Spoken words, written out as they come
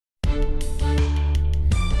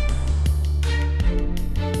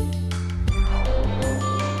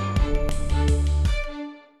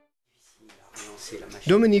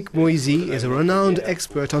Dominique Moisi is a renowned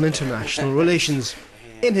expert on international relations.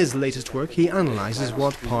 In his latest work, he analyses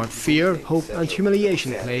what part fear, hope and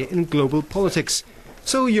humiliation play in global politics.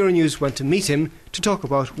 So Euronews went to meet him to talk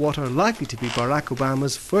about what are likely to be Barack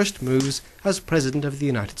Obama's first moves as President of the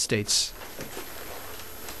United States.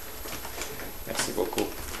 Merci beaucoup.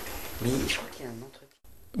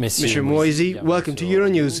 Mr. Moisi, welcome to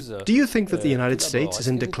Euronews. Do you think that the United States is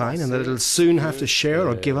in decline and that it'll soon have to share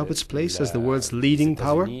or give up its place as the world's leading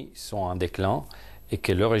power? Et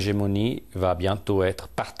que leur hégémonie va bientôt être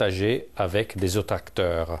partagée avec des autres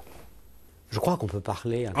acteurs.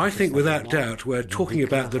 I think without doubt we're talking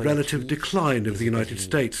about the relative decline of the United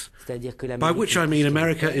States, by which I mean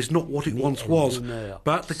America is not what it once was,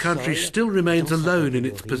 but the country still remains alone in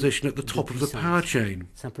its position at the top of the power chain.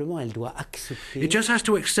 It just has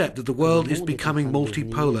to accept that the world is becoming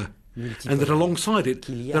multipolar, and that alongside it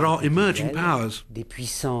there are emerging powers.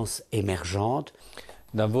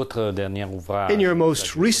 In your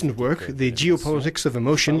most recent work, The Geopolitics of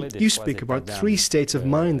Emotion, you speak about three states of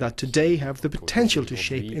mind that today have the potential to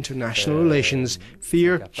shape international relations: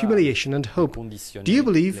 fear, humiliation and hope. Do you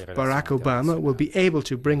believe Barack Obama will be able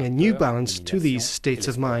to bring a new balance to these states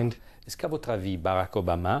of mind? Est-ce qu'à votre avis, Barack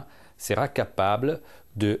Obama sera capable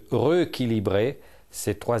de rééquilibrer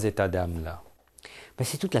ces trois états d'âme-là?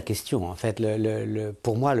 C'est toute la question, en fait.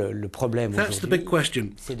 Pour moi, le problème That's the big question.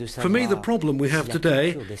 For me, the problem we have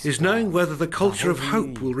today is knowing whether the culture of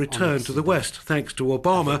hope will return to the West thanks to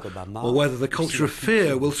Obama, or whether the culture of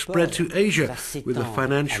fear will spread to Asia with the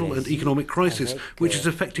financial and economic crisis which is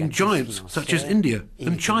affecting giants such as India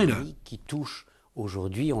and China. Qui touche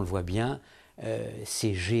aujourd'hui, on le voit bien,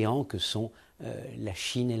 ces géants que sont la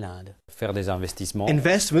Chine et l'Inde. Faire des investissements.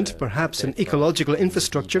 Investment, perhaps in ecological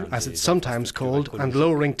infrastructure, as it's sometimes called, and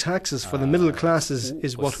lowering taxes for the middle classes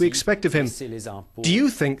is what we expect of him. Do you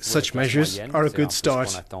think such measures are a good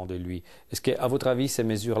start? Est-ce qu'à votre avis, ces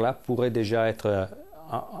mesures-là pourraient déjà être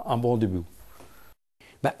un bon début?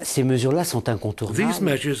 Ces mesures-là sont incontournables. These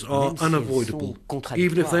measures are unavoidable,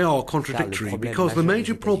 even if they are contradictory, because the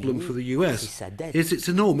major problem for the US is its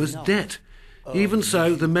enormous debt. Even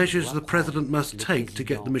so, the measures the President must take to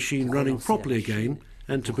get the machine running properly again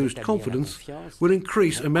and to boost confidence will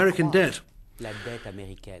increase American debt.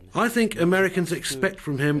 I think Americans expect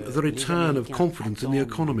from him the return of confidence in the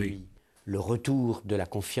economy. Le retour de la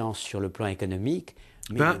confiance sur le plan économique.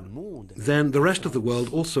 But then the rest of the world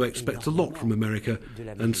also expects a lot from America,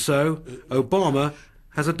 and so Obama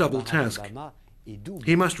has a double task.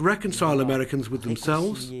 He must reconcile Americans with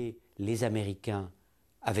themselves les Américains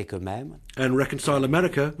avec eux-mêmes, and reconcile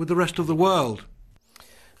America with the rest of the world.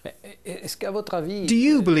 Do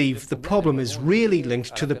you believe the problem is really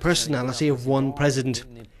linked to the personality of one president?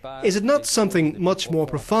 Is it not something much more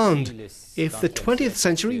profound? If the 20th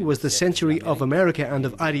century was the century of America and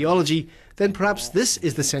of ideology, then perhaps this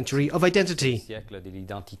is the century of identity.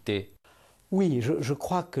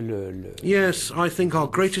 Yes, I think our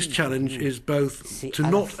greatest challenge is both to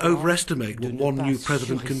not overestimate what one new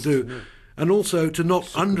president can do, and also to not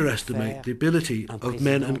underestimate the ability of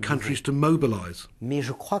men and countries to mobilize. Mais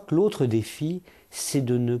je crois que l'autre défi, c'est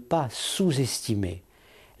de ne pas sous-estimer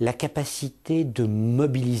la capacité de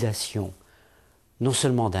mobilisation, non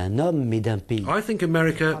seulement d'un homme, mais d'un pays. I think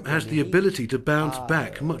America has the ability to bounce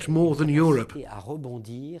back much more than Europe.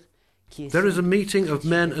 There is a meeting of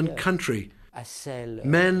men and country,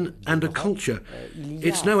 men and a culture.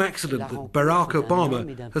 It's no accident that Barack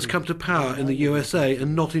Obama has come to power in the USA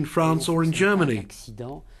and not in France or in Germany.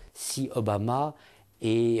 Si Obama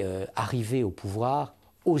est arrivé au pouvoir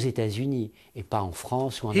aux États-Unis et pas en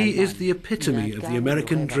France ou en Allemagne. He is the epitome of the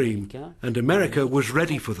American dream, and America was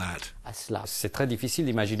ready for that. C'est très difficile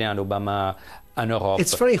d'imaginer un Obama en Europe.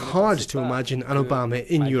 It's very hard to imagine an Obama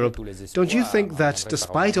in Europe. Don't you think that,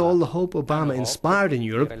 despite all the hope Obama inspired in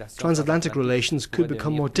Europe, transatlantic relations could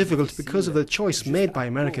become more difficult because of the choice made by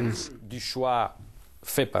Americans? Du choix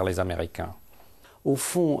fait par les Américains. Au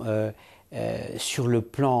fond, sur le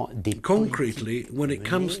plan des Concretely, when it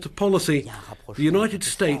comes to policy, the United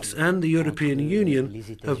States and the European Union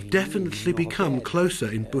have definitely become closer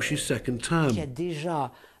in Bush's second term. Qui a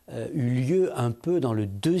déjà eu lieu un peu dans le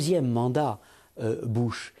deuxième mandat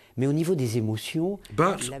Bush. Mais au niveau des émotions,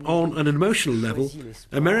 but on an emotional level,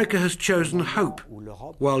 America has chosen hope,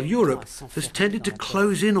 while Europe has tended to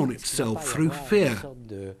close in on itself through fear.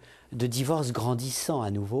 De divorce grandissant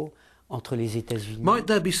à nouveau entre les États-Unis. Might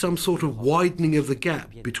there be some sort of widening of the gap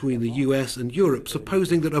between the US and Europe,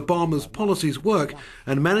 supposing that Obama's policies work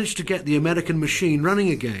and manage to get the American machine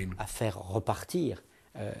running again? À faire repartir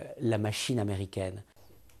la machine américaine.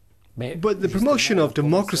 But the promotion of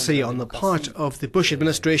democracy on the part of the Bush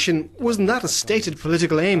administration, wasn't that a stated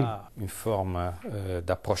political aim? Une forme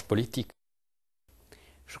d'approche politique.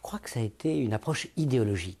 Je crois que ça a été une approche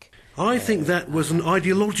idéologique. I think that was an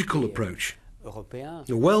ideological approach.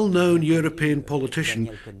 A well-known European politician,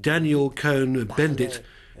 Daniel Cohn-Bendit,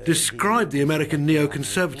 described the American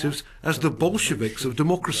neoconservatives as the Bolsheviks of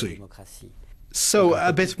democracy. So,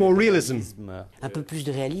 a bit more realism. Un peu plus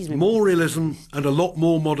de réalisme. More realism and a lot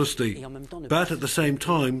more modesty, but at the same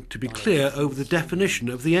time to be clear over the definition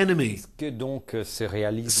of the enemy.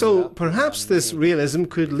 So, perhaps this realism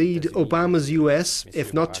could lead Obama's US,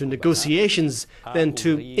 if not to negotiations, then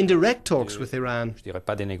to indirect talks with Iran. Je dirais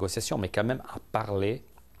pas des négociations, mais quand même à parler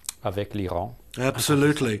avec l'Iran.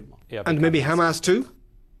 Absolutely. And maybe Hamas too?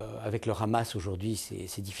 Avec le Hamas aujourd'hui,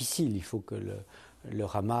 c'est difficile. Il faut que le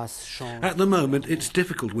Hamas change. At the moment, it's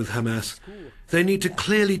difficult with Hamas. They need to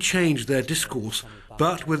clearly change their discourse.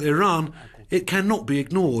 But with Iran, it cannot be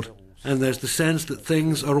ignored. And there's the sense that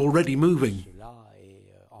things are already moving.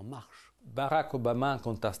 Barack Obama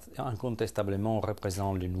incontestablement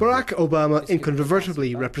représente le nouveau. Barack Obama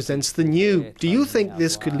incontrovertibly represents the new. Do you think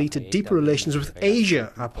this could lead to deeper relations with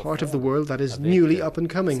Asia, a part of the world that is newly up and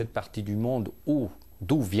coming? Cette partie du monde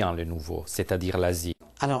d'où vient le nouveau, c'est-à-dire l'Asie.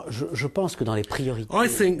 Alors, je pense que dans les priorités... I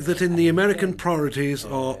think that in the American priorities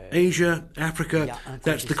are Asia, Africa,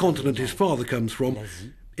 that's the continent his father comes from.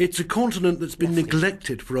 It's a continent that's been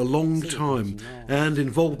neglected for a long time, and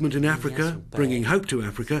involvement in Africa, bringing hope to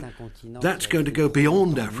Africa, that's going to go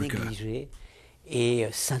beyond Africa. Et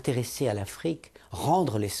s'intéresser à l'Afrique,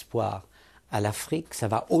 rendre l'espoir à l'Afrique, ça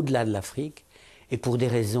va au-delà de l'Afrique. Et pour des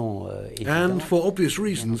raisons and for obvious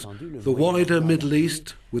reasons, the wider Middle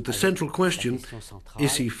East, with the central question,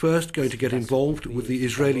 is he first going to get involved with the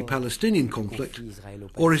Israeli-Palestinian conflict,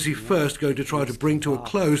 or is he first going to try to bring to a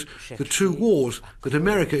close the two wars that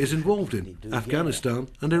America is involved in, Afghanistan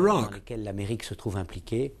and Iraq? Dans lesquels l'Amérique se trouve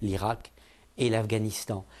impliquée, l'Irak et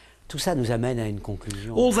l'Afghanistan. Tout ça nous amène à une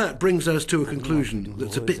conclusion. All that brings us to a conclusion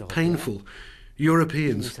that's a bit painful.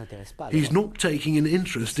 Europeans. He's not taking an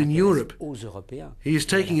interest in Europe. He is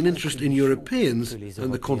taking an interest in Europeans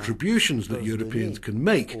and the contributions that Europeans can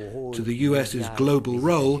make to the US's global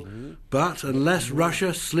role, but unless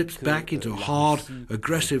Russia slips back into hard,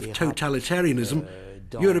 aggressive totalitarianism,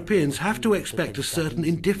 Europeans have to expect a certain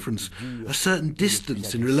indifference, a certain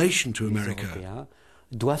distance in relation to America.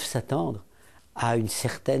 Doivent s'attendre à une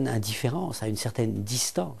certaine indifférence, à une certaine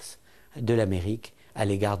distance de l'Amérique à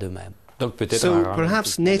l'égard d'eux-mêmes. So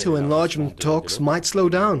perhaps NATO enlargement talks might slow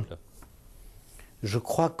down. Je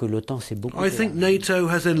crois que l'OTAN s'est beaucoup. I think NATO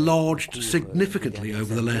has enlarged significantly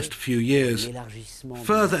over the last few years.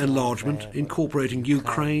 Further enlargement, incorporating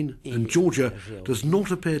Ukraine and Georgia, does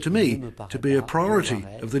not appear to me to be a priority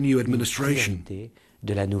of the new administration.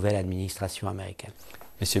 De la nouvelle administration américaine.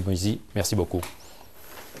 Monsieur Moïsi, merci beaucoup.